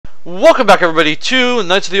Welcome back everybody to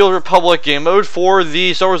Knights of the Old Republic game mode for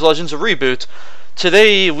the Star Wars Legends Reboot.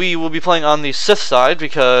 Today we will be playing on the Sith side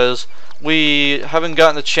because we haven't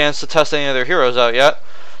gotten a chance to test any of their heroes out yet.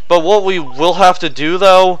 But what we will have to do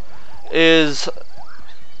though is,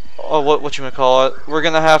 what you might call it, we're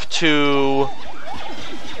gonna have to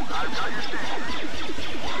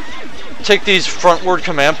take these frontward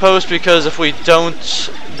command posts, because if we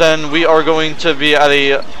don't, then we are going to be at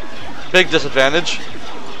a big disadvantage.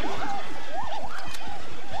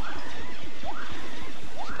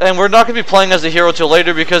 And we're not going to be playing as the hero till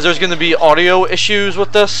later because there's going to be audio issues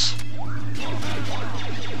with this.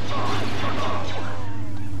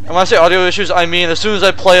 And when I say audio issues, I mean as soon as I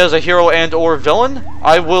play as a hero and or villain,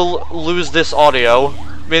 I will lose this audio,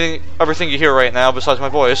 meaning everything you hear right now besides my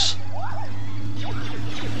voice.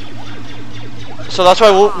 So that's why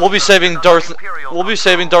we'll be saving Darth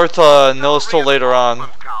NIhilus till later on.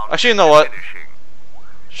 Actually, you know what?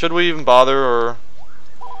 Should we even bother, or?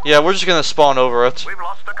 Yeah, we're just gonna spawn over it. We've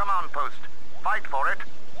lost the command post. Fight for it.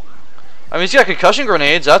 I mean, he's got concussion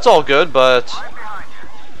grenades. That's all good, but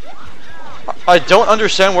I don't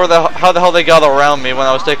understand how the hell they got around me when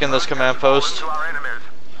I was taking this command post.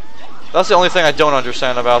 That's the only thing I don't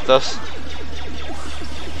understand about this.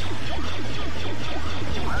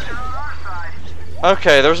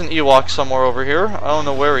 Okay, there's an Ewok somewhere over here. I don't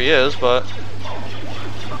know where he is, but...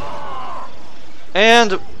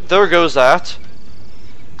 And there goes that.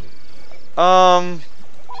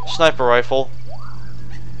 Sniper rifle.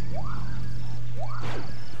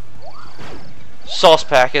 Sauce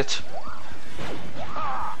packet.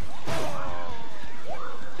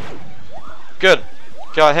 Good.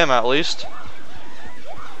 Got him at least.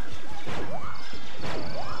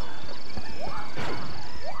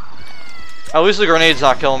 At least the grenade's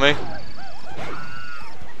not killing me.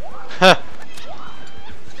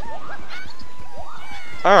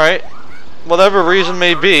 Alright. Whatever reason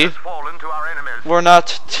may be, we're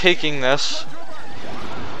not taking this.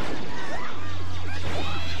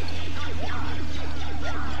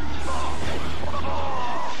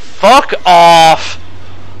 Fuck off!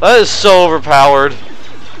 That is so overpowered.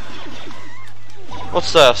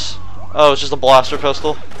 What's this? Oh, it's just a blaster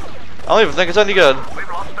pistol. I don't even think it's any good. We've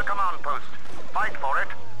lost the command post. Fight for it.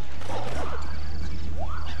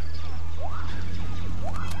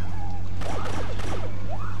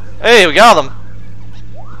 Hey, we got him!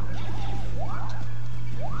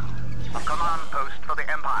 A command post for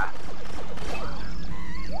the Empire.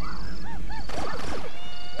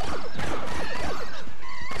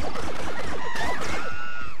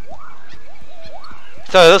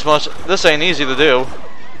 Tell you this much, this ain't easy to do.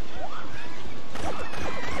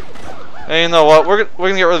 And you know what? We're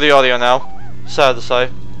gonna get rid of the audio now. Sad to say.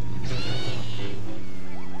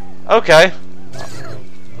 Okay.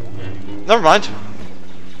 Never mind.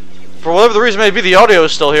 For whatever the reason may be, the audio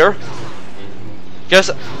is still here. Guess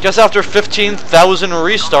after 15,000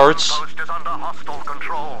 restarts.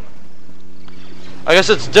 I guess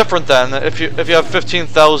it's different then if you have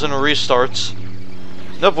 15,000 restarts.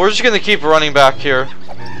 Nope, we're just gonna keep running back here.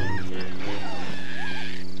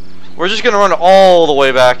 We're just gonna run all the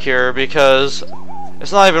way back here because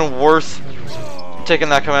it's not even worth taking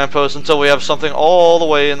that command post until we have something all the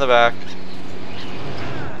way in the back.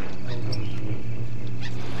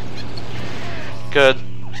 Good.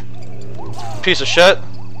 Piece of shit.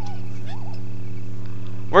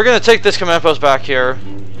 We're gonna take this command post back here.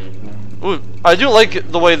 Ooh, I do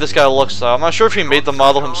like the way this guy looks though. I'm not sure if he made the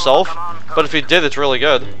model himself, but if he did, it's really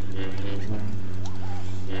good.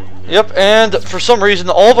 Yep, and for some reason,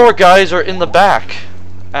 all of our guys are in the back.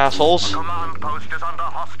 Assholes. Command post is under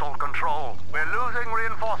hostile control. We're losing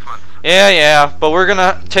reinforcements. Yeah, but we're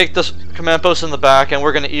gonna take this command post in the back and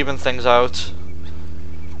we're gonna even things out.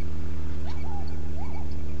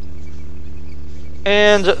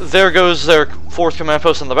 And there goes their fourth command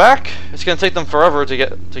post in the back. It's gonna take them forever to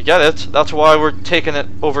get it. That's why we're taking it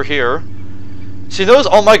over here. See, notice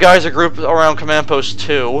all my guys are grouped around command post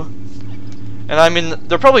 2. And I mean,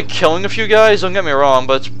 they're probably killing a few guys, don't get me wrong,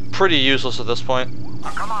 but it's pretty useless at this point.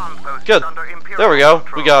 Good. There we go.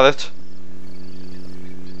 We got it.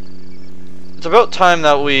 It's about time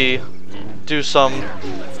that we do some...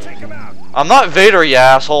 I'm not Vader, you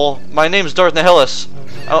asshole. My name's Darth NIhilus.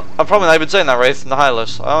 I'm probably not even saying that right,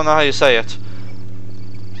 NIhilus. I don't know how you say it.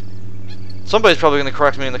 Somebody's probably going to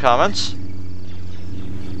correct me in the comments.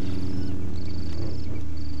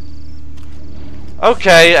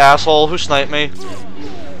 Okay, asshole, who sniped me?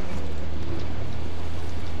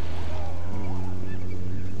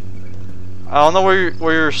 I don't know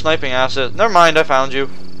where your sniping ass is. Never mind, I found you.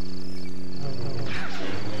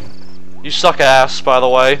 You suck ass, by the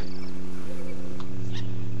way.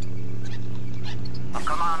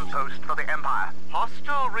 command post for the Empire.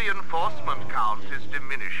 Hostile reinforcement count is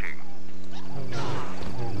diminishing.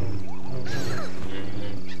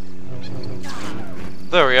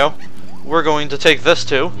 There we go. We're going to take this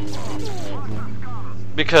too,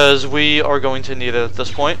 because we are going to need it at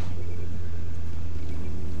this point.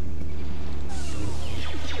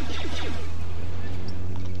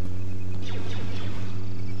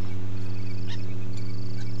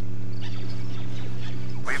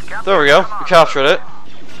 There we go. We captured it.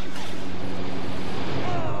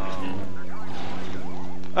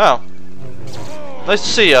 Oh. Nice to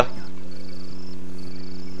see ya.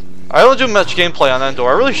 I don't do much gameplay on Endor.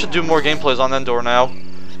 I really should do more gameplays on Endor now.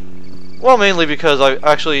 Well, mainly because I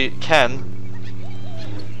actually can.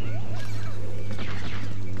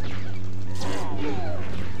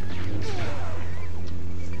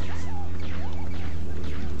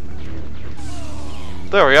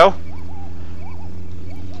 There we go.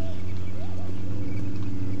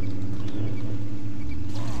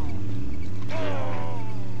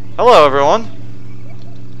 Hello, everyone.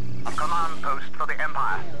 A command post for the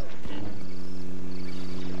Empire.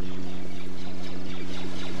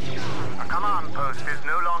 A command post is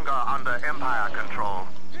no longer under Empire control.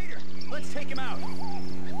 Vader, let's take him out.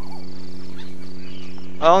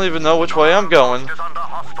 I don't even know which way I'm going. Is under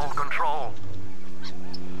hostile control.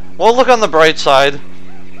 Well, look on the bright side.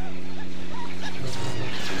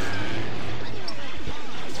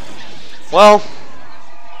 Well,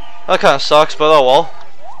 that kind of sucks, but oh well.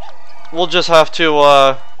 We'll just have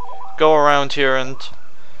to go around here and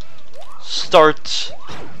start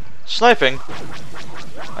sniping.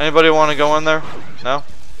 Anybody want to go in there? No?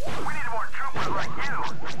 We need more troopers like you.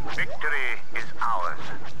 Victory is ours.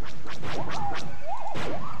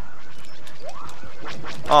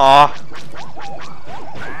 Aww.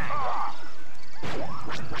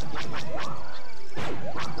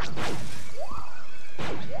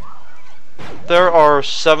 There are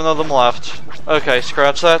 7 of them left. Okay,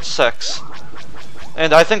 scratch that. 6.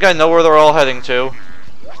 And I think I know where they're all heading to.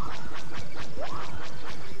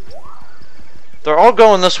 They're all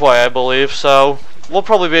going this way, I believe, so we'll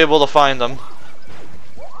probably be able to find them.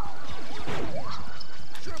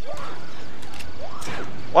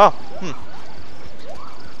 Wow.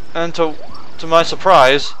 And to my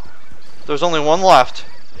surprise, there's only one left.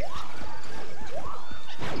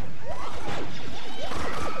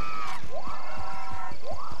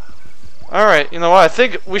 Alright, you know what, I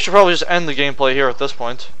think we should probably just end the gameplay here at this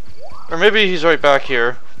point. Or maybe he's right back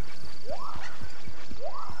here.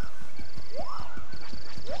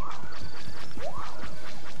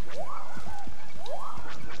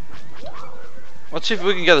 Let's see if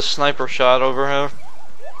we can get a sniper shot over here.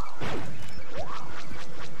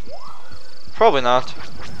 Probably not.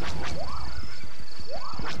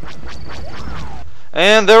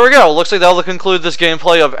 And there we go. Looks like that'll conclude this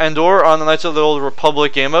gameplay of Endor on the Knights of the Old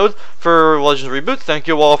Republic game mode for Legends Reboot. Thank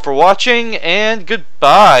you all for watching, and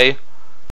goodbye.